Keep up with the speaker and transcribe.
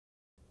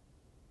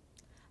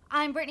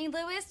I'm Brittany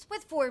Lewis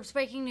with Forbes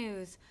Breaking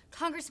News.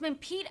 Congressman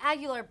Pete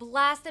Aguilar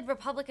blasted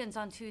Republicans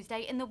on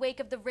Tuesday in the wake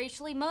of the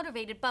racially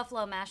motivated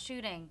Buffalo mass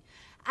shooting.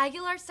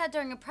 Aguilar said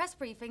during a press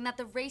briefing that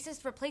the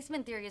racist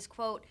replacement theory is,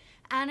 quote,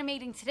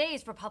 animating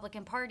today's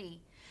Republican Party.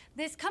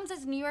 This comes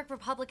as New York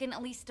Republican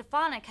Elise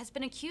Stefanik has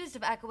been accused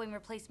of echoing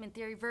replacement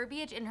theory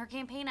verbiage in her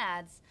campaign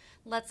ads.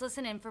 Let's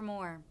listen in for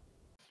more.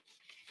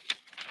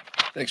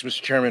 Thanks,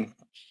 Mr. Chairman.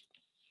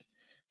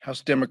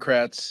 House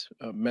Democrats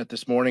met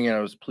this morning, and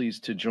I was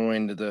pleased to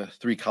join the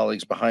three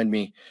colleagues behind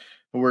me.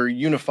 We're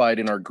unified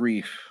in our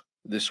grief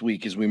this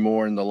week as we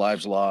mourn the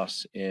lives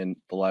lost in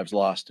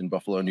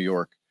Buffalo, New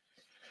York.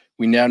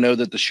 We now know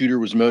that the shooter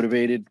was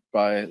motivated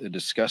by a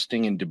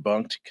disgusting and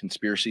debunked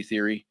conspiracy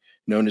theory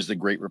known as the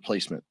Great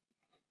Replacement.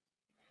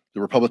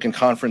 The Republican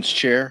conference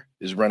chair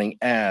is running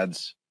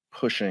ads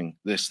pushing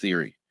this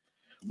theory.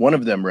 One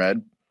of them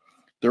read,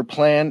 "Their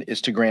plan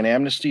is to grant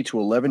amnesty to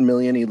 11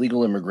 million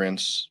illegal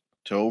immigrants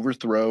to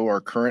overthrow our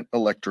current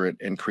electorate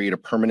and create a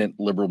permanent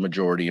liberal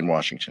majority in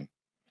Washington."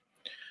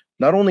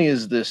 Not only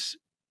is this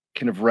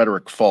kind of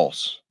rhetoric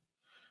false,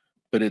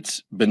 but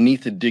it's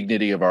beneath the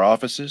dignity of our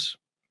offices,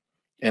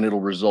 and it'll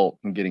result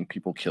in getting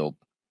people killed.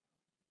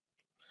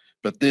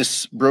 But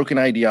this broken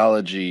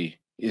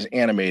ideology is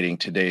animating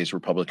today's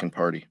Republican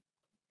Party.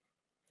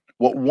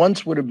 What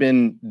once would have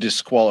been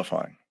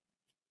disqualifying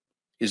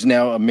is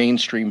now a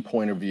mainstream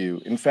point of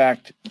view. In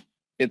fact,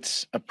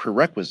 it's a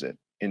prerequisite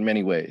in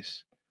many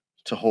ways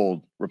to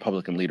hold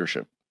Republican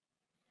leadership.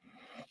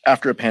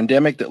 After a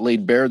pandemic that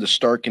laid bare the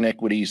stark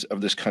inequities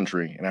of this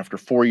country, and after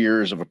 4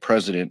 years of a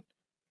president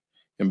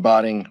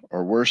embodying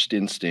our worst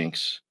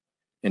instincts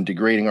and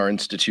degrading our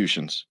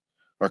institutions,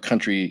 our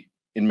country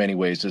in many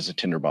ways is a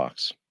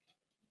tinderbox,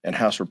 and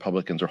House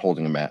Republicans are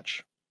holding a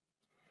match.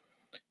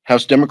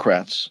 House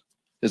Democrats,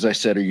 as I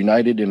said, are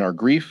united in our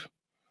grief,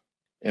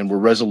 and we're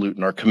resolute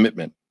in our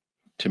commitment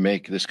to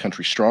make this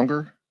country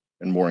stronger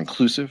and more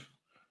inclusive,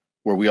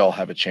 where we all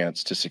have a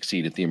chance to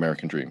succeed at the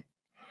American dream.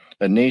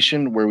 A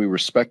nation where we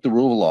respect the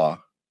rule of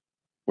law,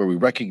 where we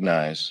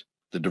recognize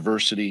the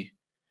diversity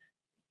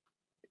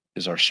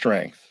is our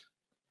strength,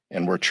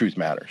 and where truth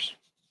matters.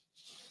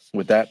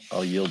 With that,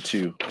 I'll yield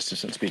to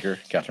Assistant Speaker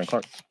Catherine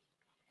Clark.